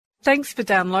Thanks for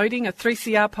downloading a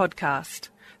 3CR podcast.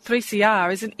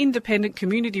 3CR is an independent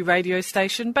community radio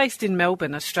station based in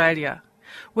Melbourne, Australia.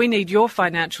 We need your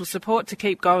financial support to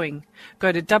keep going.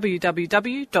 Go to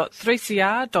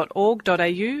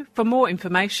www.3cr.org.au for more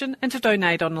information and to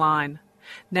donate online.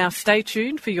 Now stay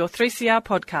tuned for your 3CR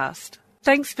podcast.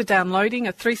 Thanks for downloading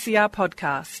a 3CR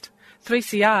podcast.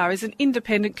 3CR is an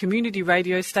independent community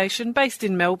radio station based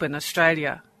in Melbourne,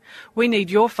 Australia. We need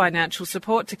your financial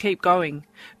support to keep going.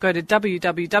 Go to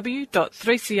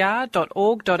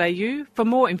www.3cr.org.au for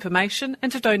more information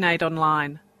and to donate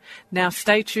online. Now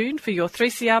stay tuned for your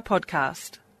 3CR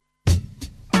podcast.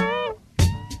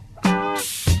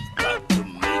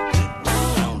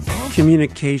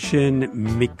 Communication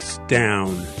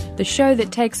Mixdown. The show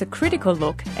that takes a critical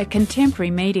look at contemporary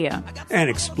media And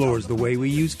explores the way we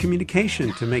use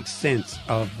communication to make sense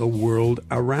of the world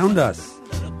around us.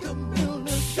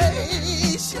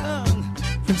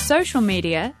 From social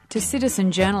media to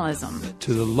citizen journalism.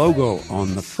 To the logo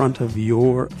on the front of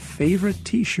your favourite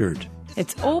T-shirt.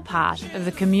 It's all part of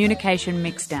the Communication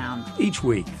Mixdown. Each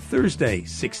week, Thursday,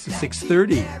 6 to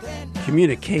 6:30.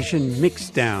 Communication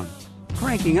Mixdown.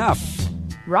 Cranking up.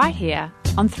 Right here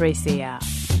on 3CR.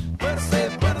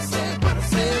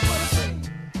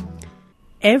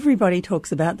 Everybody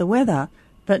talks about the weather,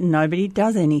 but nobody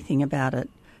does anything about it.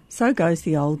 So goes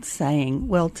the old saying.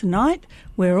 Well, tonight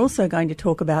we're also going to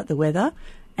talk about the weather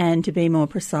and, to be more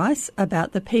precise,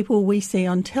 about the people we see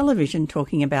on television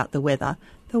talking about the weather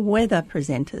weather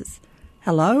presenters.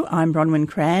 Hello, I'm Bronwyn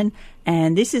Cran,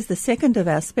 and this is the second of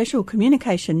our special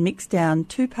Communication Mixdown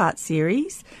two-part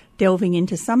series, delving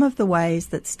into some of the ways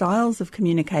that styles of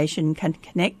communication can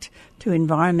connect to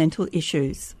environmental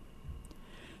issues.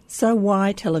 So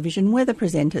why television weather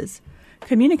presenters?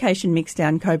 Communication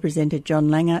Mixdown co-presenter John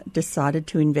Langer decided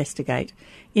to investigate.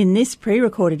 In this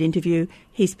pre-recorded interview,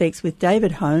 he speaks with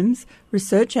David Holmes,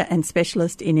 researcher and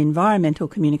specialist in environmental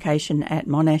communication at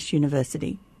Monash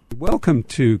University. Welcome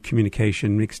to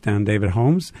Communication Mixdown, David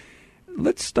Holmes.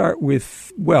 Let's start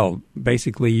with, well,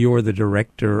 basically you're the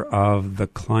director of the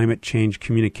Climate Change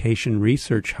Communication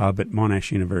Research Hub at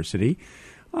Monash University.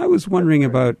 I was wondering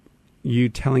about you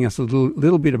telling us a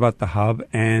little bit about the hub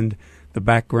and the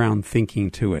background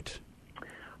thinking to it.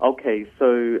 Okay,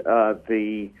 so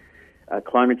the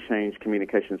Climate Change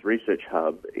Communications Research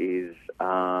Hub is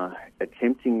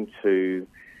attempting to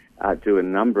do a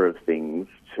number of things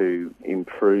to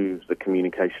improve the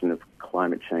communication of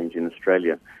climate change in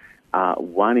Australia.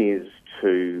 One is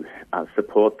to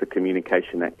support the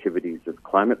communication activities of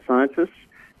climate scientists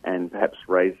and perhaps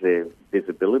raise their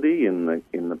visibility in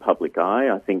the public eye.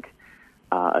 I think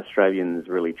Australians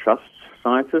really trust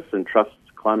scientists and trust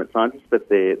climate scientists, but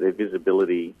their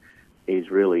visibility is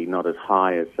really not as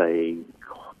high as, say,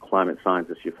 climate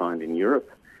scientists you find in Europe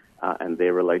and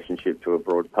their relationship to a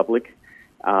broad public.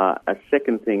 A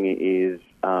second thing is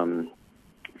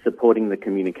supporting the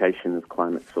communication of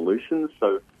climate solutions.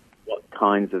 So what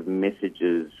kinds of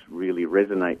messages really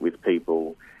resonate with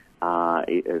people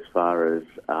as far as,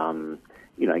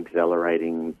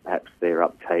 accelerating perhaps their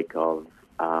uptake of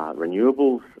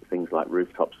renewables, things like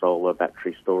rooftop solar,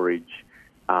 battery storage,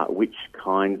 which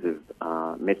kinds of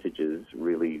messages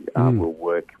really will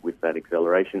work with that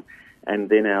acceleration. And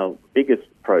then our biggest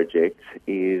project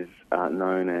is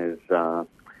known as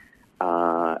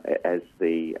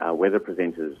the Weather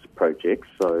Presenters Project.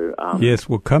 So yes,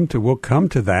 we'll come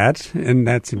to that, and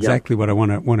that's exactly what I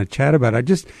want to chat about. I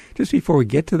just before we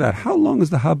get to that, how long has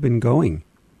the hub been going?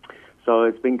 So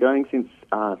it's been going since.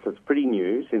 So it's pretty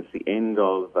new, since the end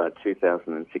of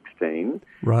 2016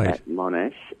 at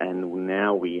Monash, and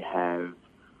now we have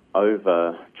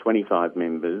over 25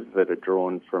 members that are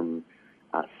drawn from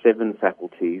 7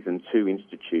 faculties and 2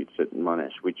 institutes at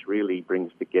Monash, which really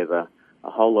brings together a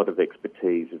whole lot of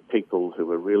expertise of people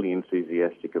who are really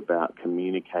enthusiastic about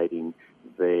communicating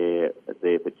their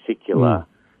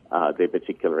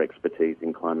particular expertise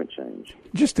in climate change.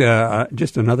 Just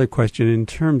another question in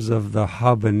terms of the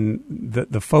hub and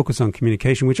the focus on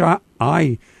communication, which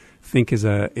I think is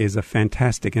a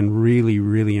fantastic and really,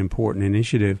 really important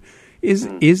initiative.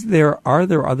 Are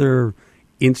there other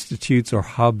institutes or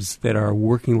hubs that are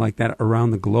working like that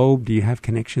around the globe? Do you have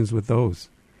connections with those?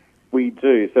 We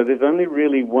do. So there's only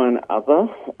really one other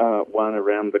one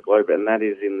around the globe, and that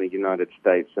is in the United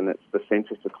States, and it's the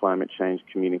Center for Climate Change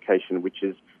Communication, which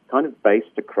is kind of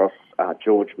based across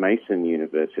George Mason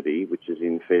University, which is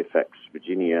in Fairfax,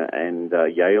 Virginia, and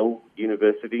Yale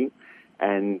University.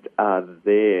 And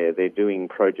they're doing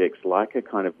projects like a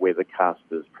kind of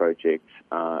weathercasters project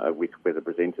with weather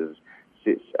presenters,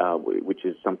 which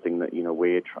is something that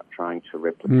we're trying to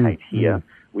replicate here,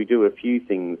 we do a few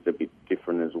things a bit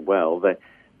different as well. But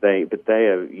they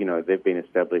are, they've been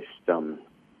established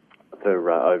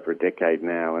for over a decade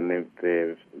now, and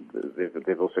they've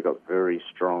also got very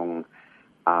strong,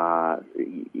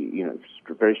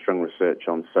 very strong research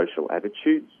on social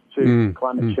attitudes to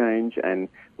climate change, and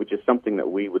which is something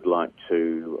that we would like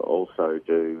to also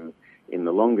do in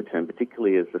the longer term,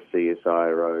 particularly as the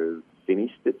CSIRO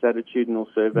finished its attitudinal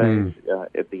surveys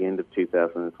at the end of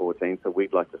 2014. So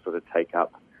we'd like to sort of take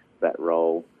up that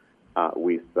role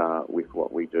with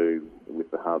what we do with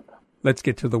the hub. Let's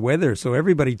get to the weather. So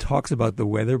everybody talks about the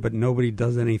weather, but nobody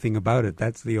does anything about it.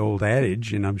 That's the old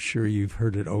adage, and I'm sure you've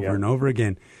heard it over and over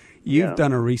again. You've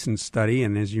done a recent study,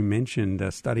 and as you mentioned,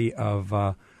 a study of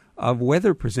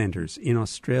weather presenters in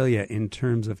Australia in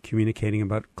terms of communicating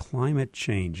about climate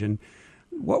change. And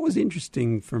what was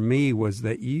interesting for me was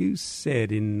that you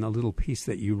said in a little piece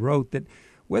that you wrote that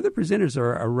weather presenters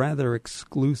are a rather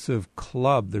exclusive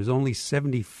club. There's only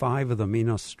 75 of them in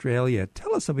Australia.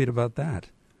 Tell us a bit about that.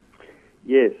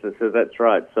 Yes, so that's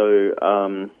right. So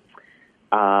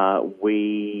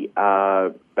we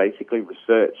basically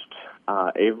researched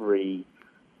every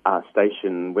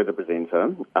station weather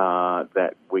presenter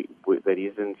that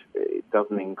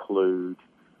doesn't include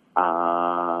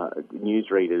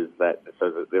newsreaders.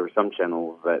 So that there are some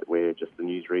channels that where just the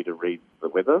newsreader reads the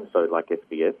weather. So like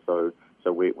SBS. So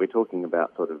we're talking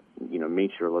about sort of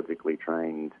meteorologically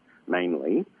trained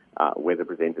mainly weather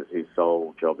presenters whose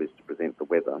sole job is to present the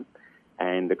weather.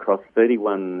 And across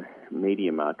 31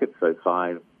 media markets, so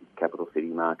 5 capital city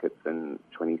markets and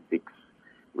 26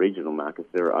 regional markets,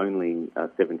 there are only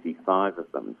 75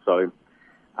 of them. So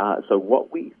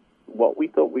what we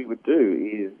thought we would do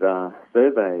is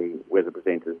survey weather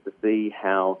presenters to see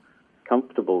how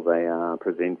comfortable they are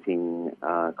presenting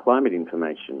climate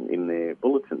information in their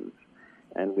bulletins.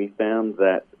 And we found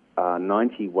that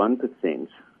 91%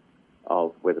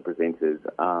 of weather presenters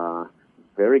are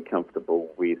very comfortable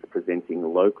with presenting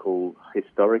local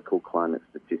historical climate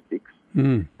statistics,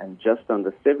 and just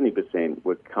under 70%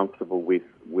 were comfortable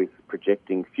with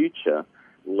projecting future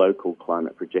local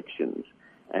climate projections.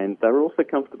 And they were also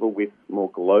comfortable with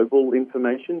more global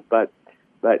information, but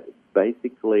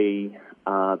basically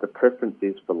the preference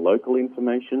is for local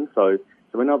information. So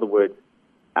in other words,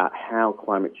 how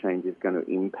climate change is going to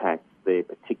impact their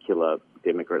particular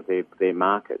demographic, their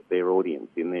market, their audience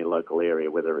in their local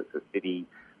area, whether it's a city,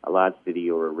 a large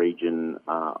city, or a region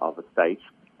of a state,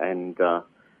 and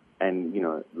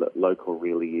local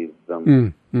really is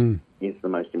the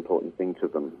most important thing to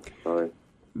them. So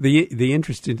the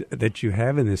interest that you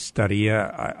have in this study,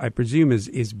 I presume,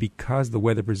 is because the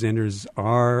weather presenters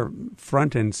are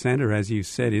front and center, as you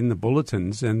said, in the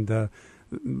bulletins, and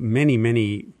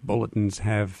many bulletins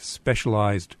have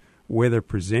specialized weather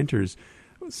presenters.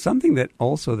 Something that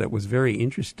was very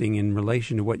interesting in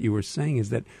relation to what you were saying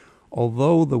is that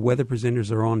although the weather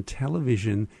presenters are on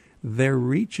television, their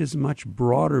reach is much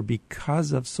broader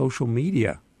because of social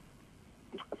media.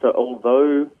 So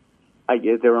although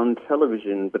they're on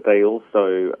television, but they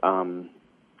also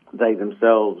they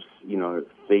themselves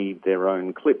feed their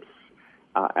own clips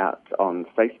out on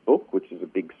Facebook, which is a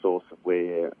big source of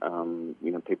where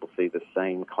people see the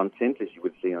same content as you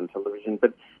would see on television.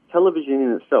 But television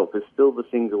in itself is still the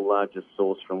single largest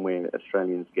source from where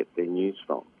Australians get their news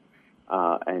from,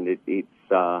 and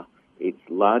it's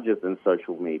larger than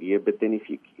social media. But then if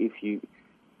you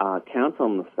count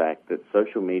on the fact that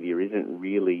social media isn't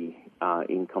really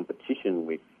in competition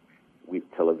with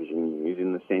television news,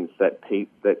 in the sense that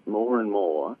that more and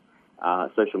more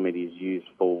social media is used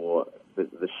for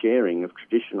the sharing of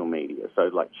traditional media. So,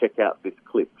 like, check out this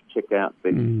clip, check out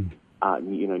this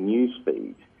news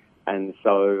feed, and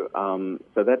so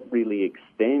that really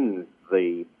extends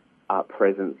the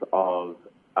presence of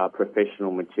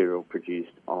professional material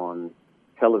produced on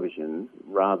television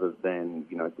rather than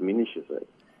diminishes it.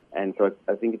 And so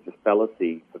I think it's a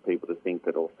fallacy for people to think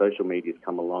that all social media's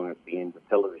come along at the end of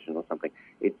television or something.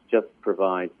 It just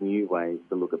provides new ways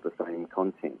to look at the same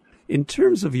content. In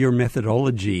terms of your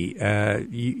methodology,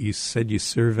 you said you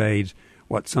surveyed,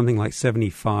 something like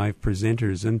 75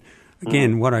 presenters. And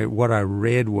again, what I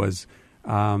read was,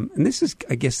 and this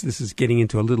is getting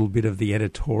into a little bit of the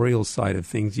editorial side of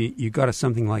things. You got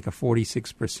something like a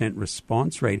 46%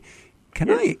 response rate. Can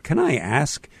I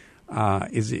ask?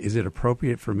 Is it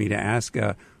appropriate for me to ask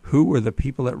who were the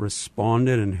people that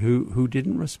responded and who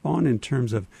didn't respond in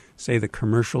terms of, say, the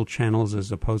commercial channels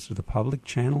as opposed to the public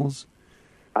channels?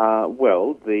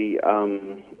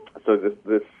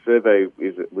 The survey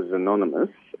was anonymous,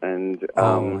 and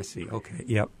I see. Okay.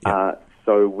 Yep.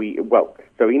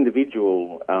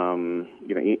 individual,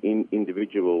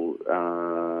 individual,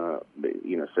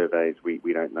 surveys,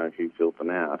 we don't know who filled them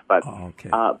out, but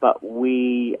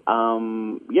we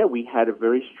had a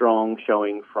very strong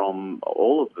showing from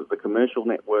all of the commercial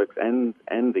networks and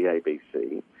the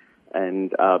ABC,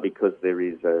 and because there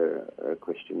is a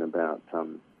question about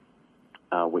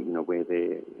where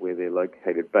they're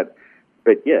located, but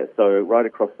yeah, so right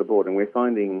across the board, and we're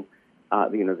finding.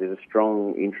 There's a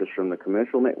strong interest from the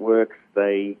commercial networks.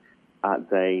 They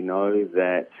know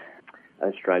that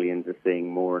Australians are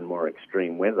seeing more and more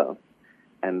extreme weather,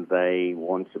 and they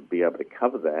want to be able to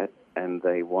cover that, and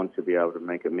they want to be able to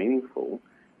make it meaningful.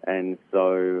 And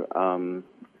so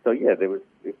there was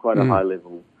quite a high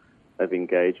level of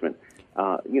engagement.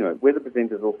 Weather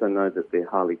presenters also know that they're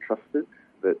highly trusted,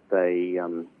 that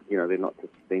they're not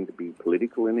seen to be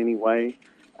political in any way,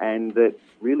 and that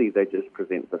really they just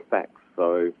present the facts.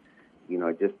 So,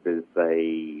 just as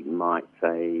they might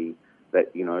say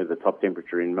that, the top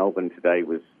temperature in Melbourne today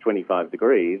was 25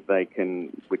 degrees,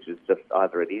 which is just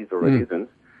either it is or it isn't,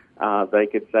 they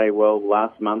could say, well,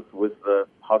 last month was the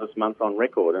hottest month on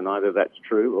record, and either that's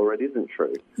true or it isn't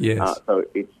true. Yes. So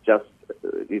it's just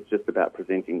about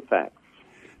presenting facts.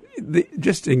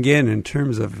 Just again, in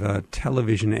terms of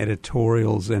television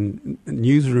editorials, and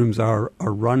newsrooms are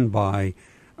run by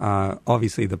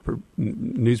obviously the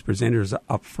news presenters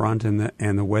up front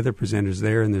and the weather presenters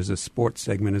there, and there's a sports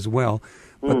segment as well.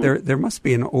 But there must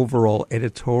be an overall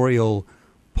editorial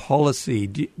policy.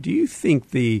 Do you think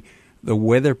the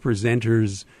weather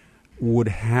presenters would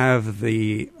have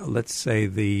the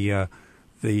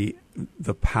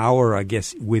power, I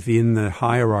guess, within the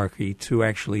hierarchy to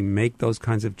actually make those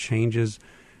kinds of changes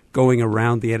going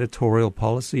around the editorial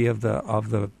policy of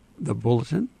the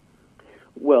bulletin?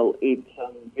 Well, it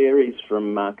varies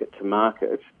from market to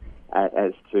market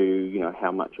as to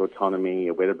how much autonomy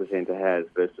a weather presenter has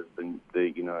versus the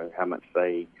how much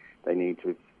they need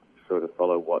to sort of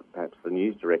follow what perhaps the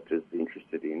news director is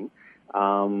interested in,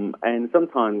 and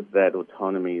sometimes that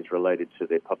autonomy is related to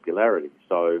their popularity.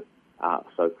 So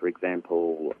for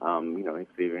example, if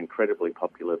they're incredibly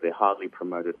popular, they're highly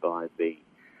promoted by the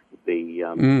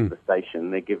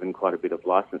station. They're given quite a bit of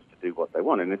license to do what they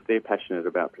want, and if they're passionate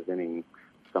about presenting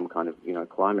some kind of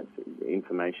climate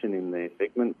information in their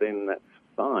segment, then that's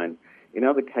fine. In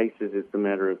other cases, it's a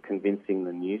matter of convincing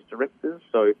the news directors.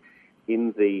 So,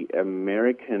 in the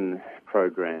American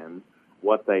program,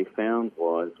 what they found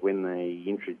was when they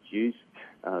introduced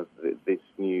this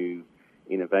new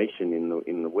innovation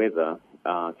in the weather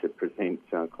to present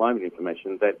climate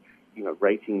information, that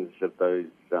ratings of those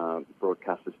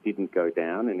broadcasters didn't go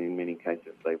down, and in many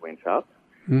cases they went up.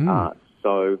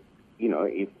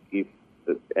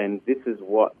 And this is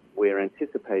what we're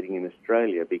anticipating in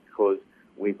Australia, because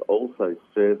we've also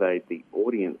surveyed the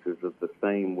audiences of the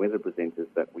same weather presenters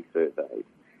that we surveyed,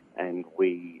 and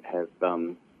we have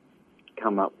come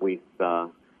up with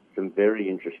some very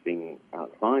interesting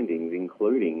findings,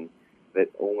 including that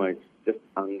almost just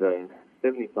under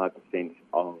 75%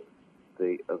 of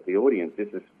the audience.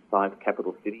 This is 5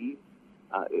 capital city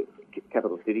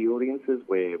audiences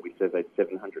where we surveyed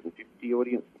 750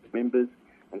 audience members,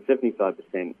 and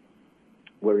 75%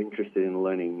 were interested in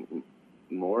learning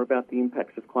more about the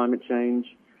impacts of climate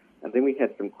change. And then we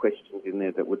had some questions in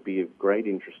there that would be of great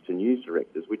interest to news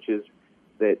directors, which is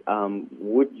that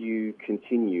would you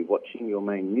continue watching your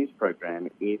main news program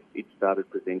if it started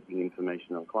presenting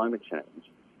information on climate change?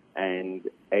 And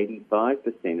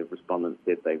 85% of respondents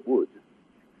said they would.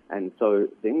 And so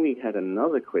then we had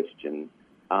another question,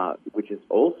 which is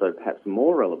also perhaps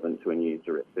more relevant to a news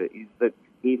director, is that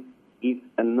if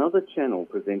another channel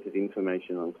presented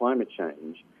information on climate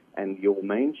change and your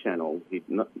main channel did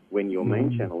not, when your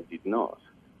main channel did not,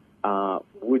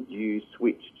 would you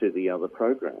switch to the other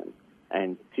program?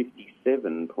 And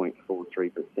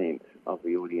 57.43% of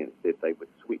the audience said they would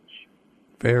switch.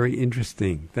 Very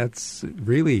interesting. That's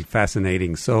really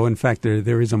fascinating. So, in fact,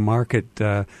 there is a market,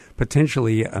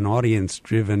 potentially an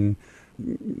audience-driven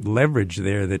leverage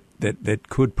there that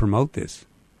could promote this.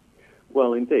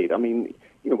 Well, indeed. I mean,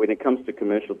 when it comes to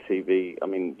commercial TV, I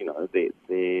mean,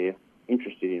 they're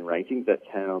interested in ratings. That's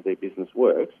how their business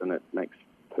works, and it makes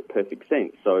perfect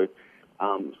sense. So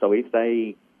if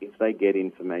they get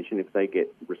information, if they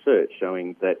get research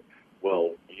showing that,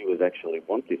 well, viewers actually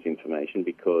want this information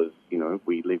because,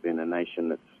 we live in a nation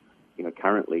that's,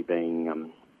 currently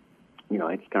being,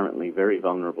 it's currently very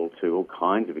vulnerable to all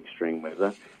kinds of extreme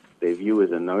weather. Their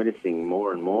viewers are noticing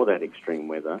more and more that extreme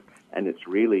weather, and it's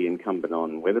really incumbent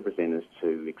on weather presenters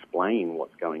to explain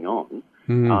what's going on.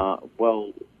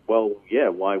 Well, yeah,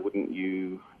 why wouldn't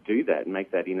you do that and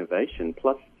make that innovation?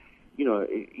 Plus,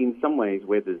 in some ways,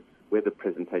 weather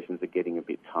presentations are getting a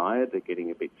bit tired. They're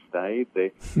getting a bit staid.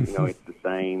 It's the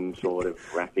same sort of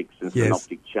graphics and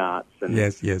synoptic charts. And,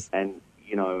 yes. And,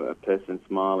 a person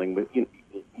smiling with, it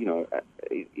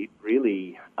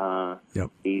really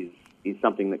is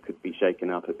something that could be shaken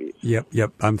up a bit.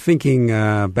 Yep. I'm thinking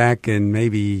back, and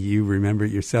maybe you remember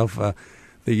it yourself.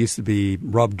 There used to be,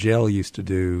 Rob Gell used to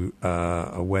do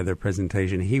a weather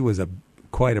presentation. He was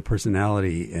quite a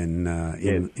personality in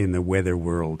the weather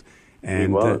world. And, he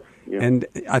was. And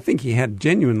I think he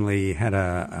genuinely had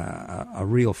a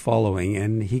real following,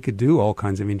 and he could do all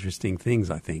kinds of interesting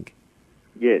things, I think.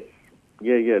 Yes.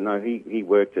 Yeah. No, he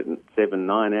worked at 7,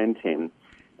 9 and 10.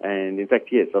 And in fact,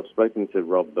 yes, I've spoken to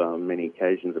Rob many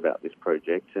occasions about this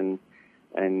project, and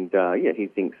he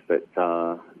thinks that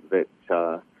the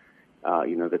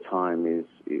time is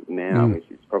now.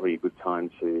 It's probably a good time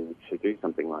to do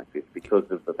something like this because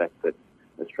of the fact that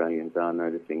Australians are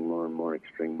noticing more and more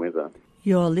extreme weather.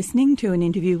 You're listening to an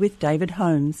interview with David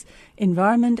Holmes,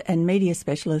 Environment and Media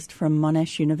Specialist from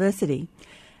Monash University.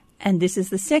 And this is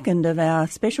the second of our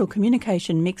special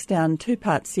communication mixdown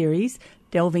two-part series,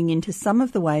 delving into some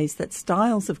of the ways that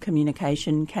styles of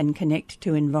communication can connect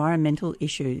to environmental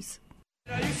issues.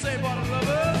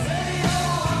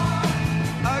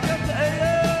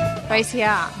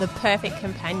 3CR, the perfect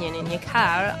companion in your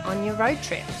car on your road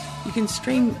trip. You can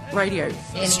stream radio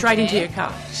straight into your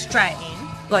car. Straight in.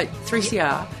 Like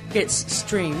 3CR gets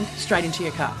streamed straight into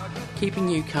your car, keeping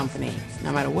you company.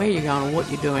 No matter where you're going or what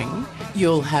you're doing,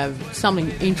 you'll have something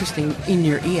interesting in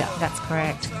your ear. That's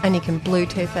correct. And you can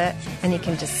Bluetooth it, and you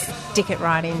can just stick it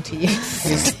right into you.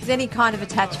 Is any kind of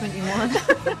attachment you want.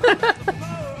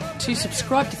 To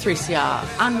subscribe to 3CR,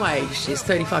 unwaged is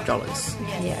 $35.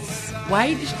 Yes.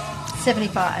 Waged,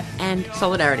 $75. And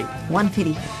solidarity,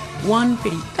 $150.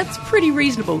 $150. That's pretty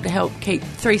reasonable to help keep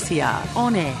 3CR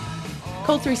on air.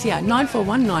 Call 3CR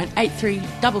 9419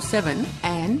 8377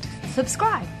 and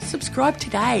subscribe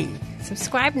today.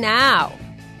 Subscribe now.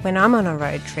 When I'm on a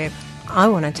road trip, I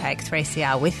want to take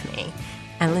 3CR with me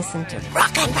and listen to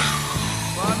rock and roll.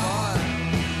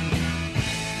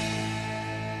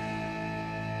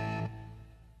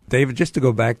 David, just to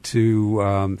go back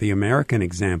to the American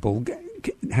example,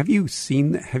 have you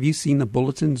seen the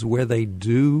bulletins where they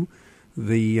do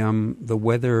the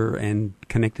weather and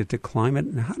connect it to climate?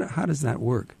 And how does that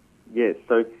work? Yes,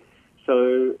 so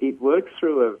it works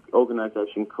through an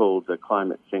organisation called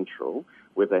Climate Central,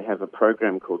 where they have a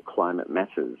program called Climate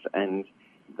Matters, and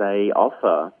they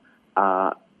offer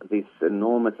this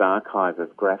enormous archive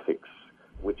of graphics,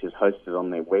 which is hosted on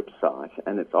their website,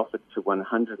 and it's offered to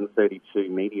 132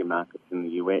 media markets in the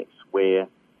US, where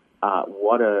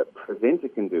what a presenter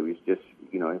can do is just,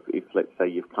 if let's say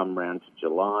you've come round to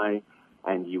July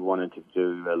and you wanted to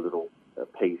do a little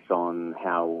piece on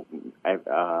how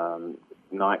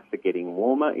nights are getting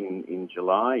warmer in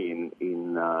July in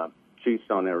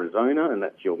Tucson, Arizona, and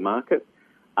that's your market,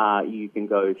 you can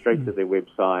go straight to their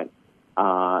website,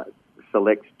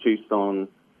 select Tucson,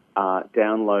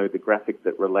 download the graphic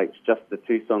that relates just to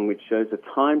Tucson, which shows a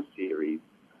time series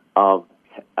of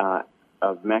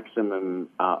maximum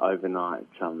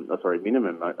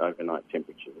minimum overnight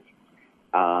temperatures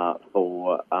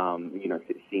for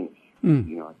since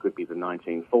it could be the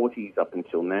 1940s up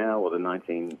until now, or the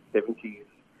 1970s,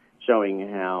 showing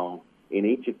how in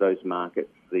each of those markets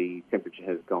the temperature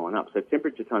has gone up. So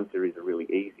temperature time series are really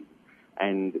easy,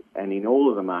 and in all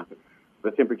of the markets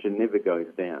the temperature never goes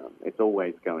down; it's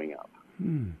always going up.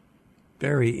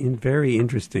 Very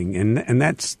interesting, and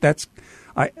that's.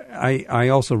 I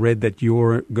also read that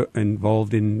you're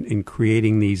involved in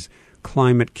creating these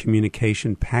climate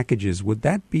communication packages. Would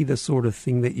that be the sort of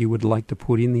thing that you would like to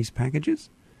put in these packages?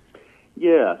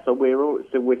 Yeah, so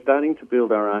we're starting to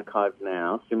build our archive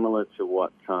now, similar to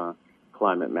what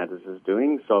Climate Matters is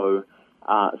doing. So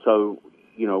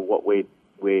what we're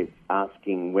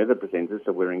asking weather presenters,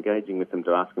 so we're engaging with them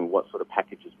to ask them what sort of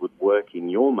packages would work in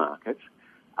your market.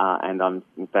 And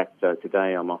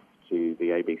today I'm off to the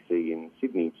ABC in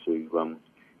Sydney to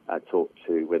talk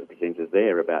to weather presenters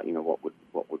there about what would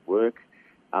work.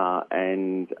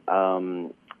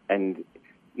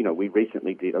 We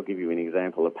recently did. I'll give you an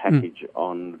example. A package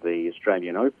on the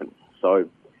Australian Open. So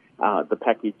the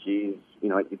package is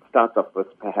it starts off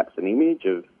with perhaps an image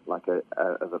of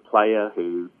of a player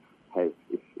who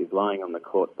is lying on the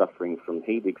court suffering from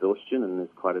heat exhaustion, and there's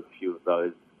quite a few of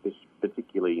those,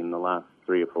 particularly in the last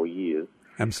 3 or 4 years.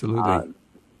 Absolutely.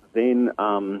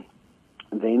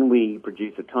 Then we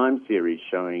produce a time series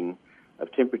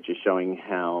of temperature showing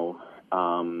how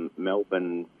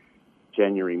Melbourne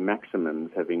January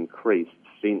maximums have increased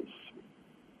since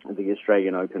the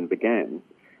Australian Open began.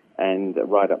 and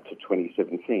right up to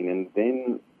 2017. And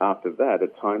then after that, a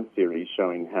time series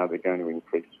showing how they're going to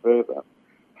increase further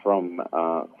from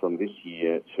this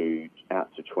year to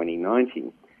out to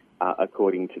 2090,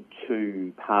 according to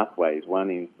two pathways.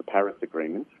 One is the Paris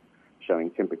Agreement,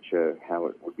 showing temperature, how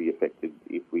it would be affected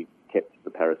if we kept the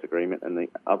Paris Agreement, and the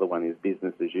other one is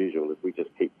business as usual, if we just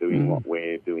keep doing what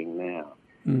we're doing now.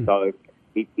 So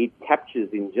it captures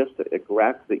in just a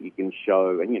graph that you can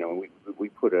show, and, we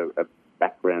put a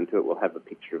background to it. We'll have a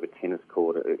picture of a tennis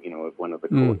court, of one of the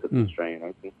courts at the Australian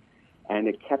Open. And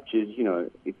it captures,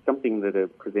 it's something that a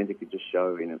presenter could just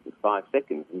show in 5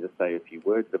 seconds and just say a few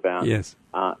words about. Yes.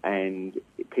 And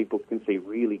people can see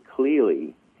really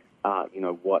clearly,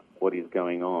 what is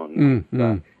going on.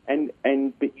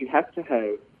 But you have to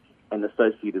have an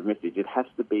associative message. It has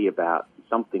to be about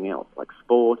something else, like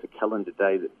sport, a calendar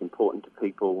day that's important to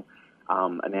people,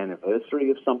 an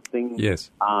anniversary of something.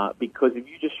 Yes. Because if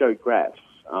you just show graphs,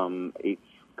 it's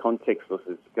contextless.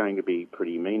 It's going to be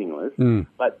pretty meaningless.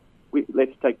 But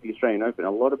let's take the Australian Open.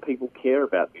 A lot of people care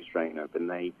about the Australian Open.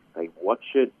 They watch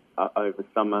it over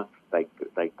summer. They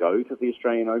go to the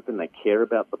Australian Open. They care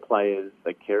about the players.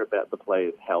 They care about the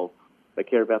players' health. They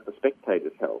care about the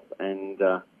spectators' health. And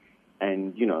that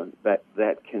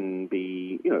can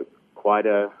be quite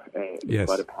a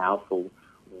powerful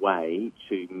way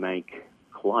to make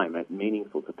climate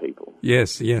meaningful to people.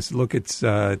 Yes. Look, it's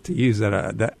to use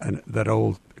that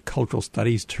old cultural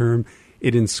studies term.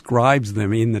 It inscribes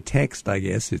them in the text, I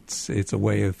guess. It's a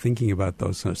way of thinking about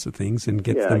those sorts of things and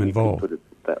gets them involved. You can put it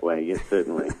that way, yes,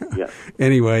 certainly. Yeah.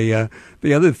 Anyway,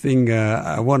 the other thing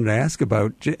I wanted to ask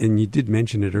about, and you did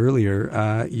mention it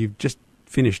earlier, you've just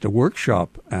finished a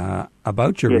workshop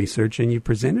about your research, and you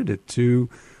presented it to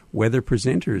weather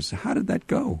presenters. How did that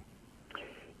go?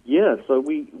 Yeah, so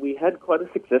we had quite a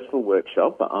successful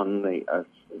workshop on the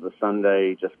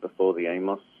Sunday just before the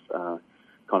AMOS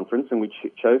conference, and we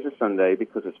chose a Sunday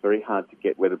because it's very hard to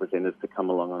get weather presenters to come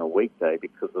along on a weekday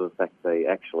because of the fact they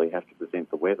actually have to present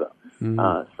the weather.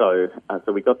 So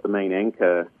we got the main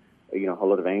anchor, a whole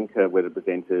lot of anchor weather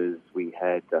presenters. We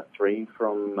had three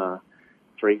from a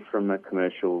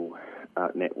commercial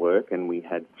network, and we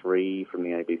had 3 from the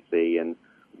ABC and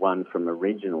 1 from a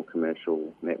regional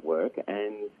commercial network,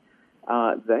 and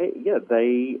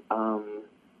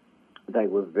they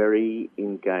were very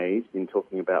engaged in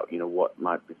talking about, what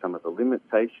might be some of the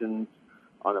limitations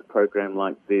on a program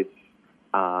like this.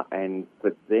 And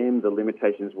for them, the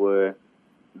limitations were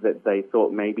that they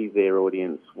thought maybe their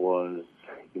audience was,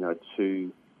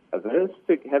 too averse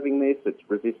to having this. It's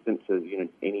resistant to,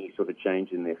 any sort of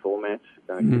change in their format.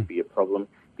 Could be a problem.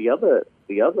 The other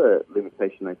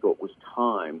limitation they thought was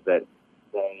time, that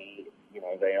they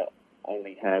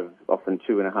only have often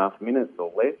 2.5 minutes or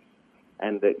less,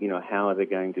 and that, how are they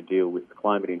going to deal with the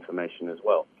climate information as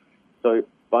well. So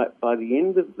by the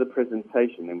end of the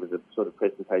presentation, there was a sort of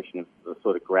presentation of the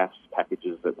sort of graphs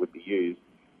packages that would be used.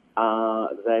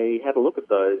 They had a look at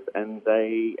those, and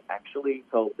they actually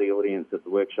told the audience at the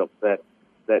workshop that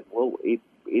it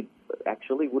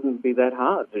actually wouldn't be that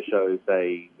hard to show,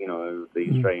 say, the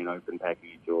Australian Open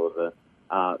package, or the,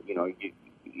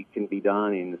 it can be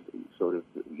done in sort of,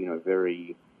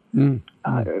 very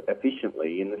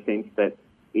efficiently, in the sense that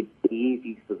it's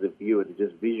easy for the viewer to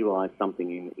just visualize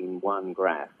something in one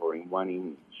graph or in one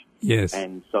image. Yes.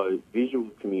 And so visual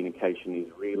communication is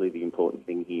really the important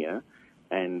thing here,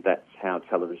 and that's how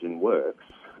television works,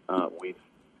 with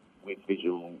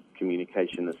visual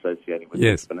communication associated with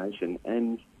explanation.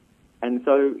 And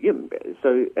so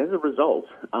as a result,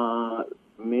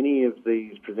 many of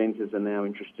these presenters are now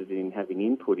interested in having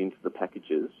input into the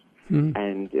packages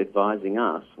and advising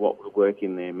us what will work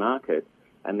in their market,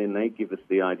 and then they give us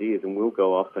the ideas, and we'll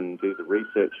go off and do the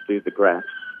research, do the graphs,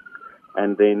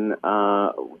 and then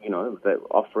they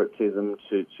offer it to them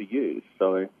to use.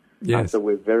 So so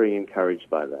we're very encouraged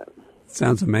by that.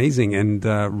 Sounds amazing, and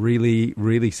really,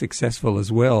 really successful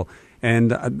as well.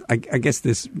 And I guess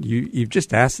you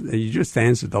just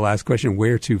answered the last question,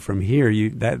 where to from here.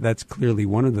 That's clearly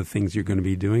one of the things you're going to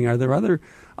be doing. Are there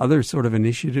other sort of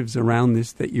initiatives around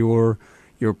this that you're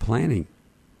planning?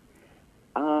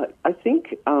 I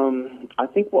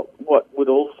think what would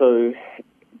also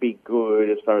be good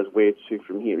as far as where to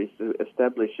from here is to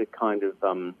establish a kind of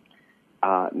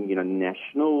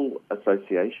national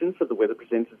association for the weather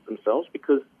presenters themselves,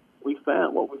 because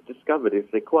what we've discovered is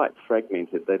they're quite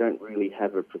fragmented. They don't really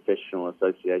have a professional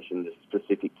association that's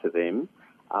specific to them.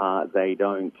 They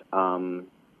don't,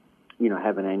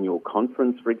 have an annual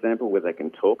conference, for example, where they can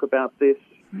talk about this.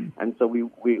 And so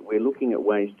we're looking at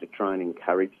ways to try and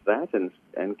encourage that and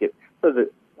get so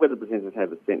that weather presenters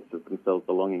have a sense of themselves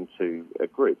belonging to a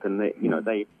group, and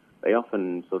they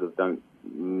often sort of don't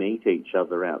meet each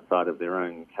other outside of their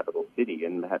own capital city,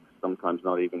 and perhaps sometimes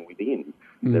not even within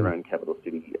their own capital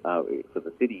city for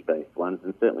the city-based ones,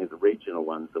 and certainly the regional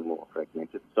ones are more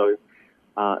fragmented. So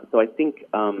I think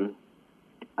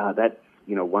that's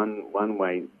one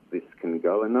way this can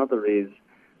go. Another is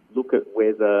look at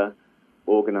whether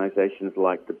organisations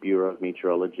like the Bureau of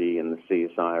Meteorology and the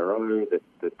CSIRO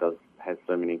that has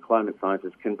so many climate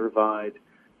scientists can provide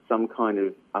some kind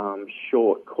of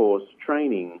short course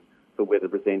training for weather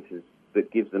presenters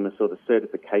that gives them a sort of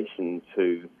certification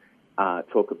to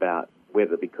talk about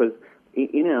weather. Because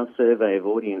in our survey of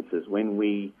audiences, when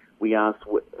we ask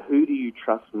who do you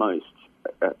trust most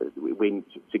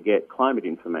to get climate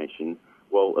information,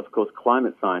 well, of course,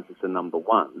 climate scientists are number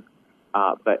one,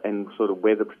 and sort of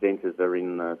weather presenters are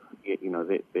in the,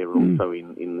 they're also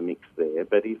in the mix there.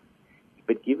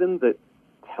 But given that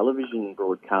television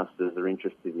broadcasters are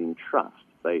interested in trust,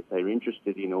 they're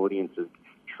interested in audiences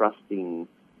trusting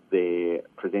their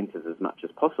presenters as much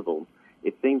as possible.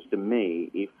 It seems to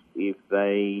me if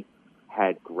they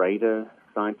had greater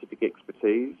scientific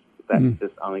expertise, that's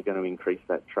just only going to increase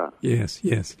that trust. Yes.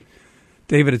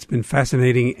 David, it's been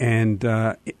fascinating and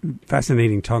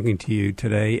fascinating talking to you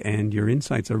today, and your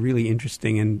insights are really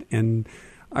interesting, and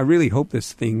I really hope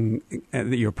this thing,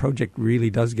 that your project really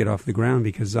does get off the ground,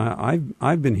 because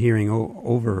I've been hearing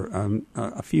over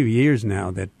a few years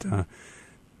now that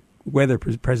weather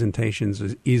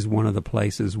presentations is one of the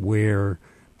places where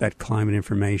that climate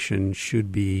information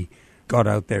should be got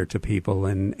out there to people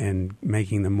and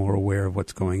making them more aware of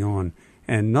what's going on.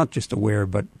 And not just aware,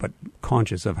 but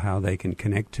conscious of how they can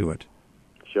connect to it.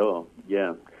 Sure,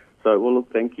 yeah. So, well,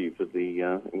 look, thank you for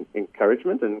the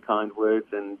encouragement and kind words,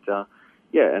 and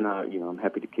I'm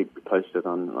happy to keep you posted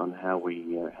on how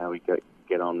we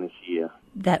get on this year.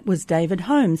 That was David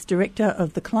Holmes, Director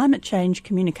of the Climate Change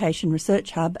Communication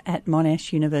Research Hub at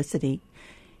Monash University.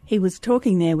 He was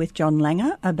talking there with John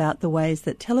Langer about the ways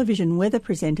that television weather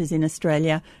presenters in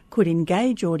Australia could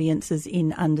engage audiences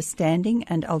in understanding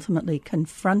and ultimately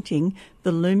confronting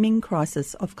the looming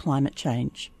crisis of climate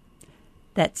change.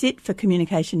 That's it for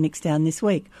Communication Mixdown this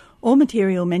week. All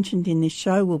material mentioned in this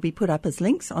show will be put up as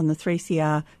links on the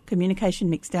 3CR Communication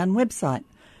Mixdown website.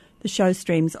 The show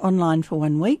streams online for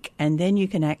 1 week, and then you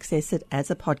can access it as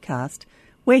a podcast.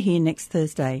 We're here next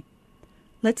Thursday.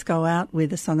 Let's go out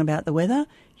with a song about the weather.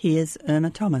 Here's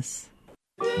Irma Thomas.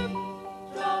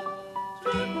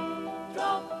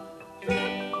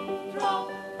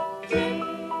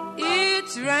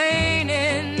 It's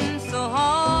raining so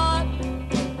hard,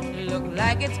 look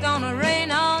like it's gonna rain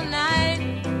all night.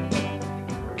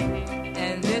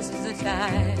 And this is the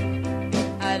time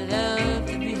I love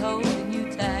to be holding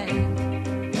you tight.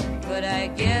 But I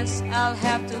guess I'll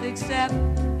have to accept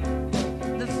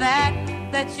the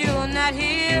fact that you're not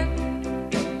here.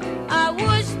 I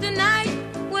wish the night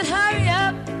would hurry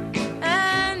up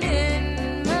and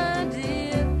end, my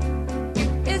dear.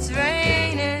 It's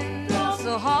raining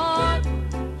so hard,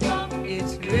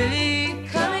 it's really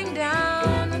coming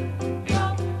down.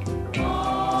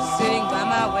 Sitting by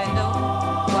my window,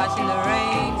 watching the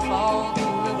rain fall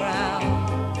through the ground.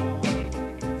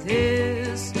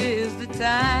 This is the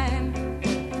time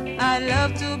I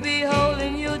love to be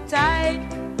holding you tight.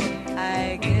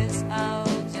 I guess I'll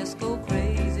just go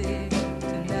crazy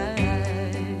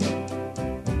tonight.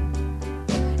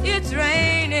 It's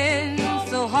raining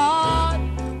so hard,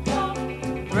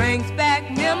 brings back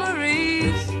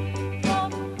memories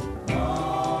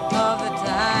of the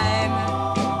time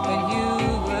when you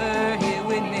were here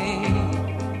with me,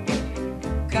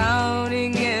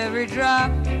 counting every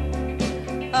drop,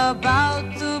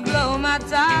 about to blow my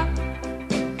top.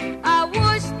 I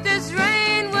wish this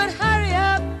rain would hurry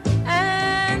up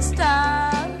and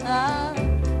stop.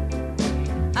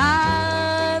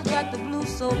 I've got the blues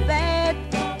so bad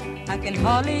I can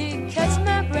hardly catch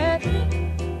my breath.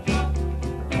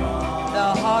 The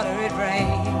harder it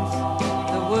rains,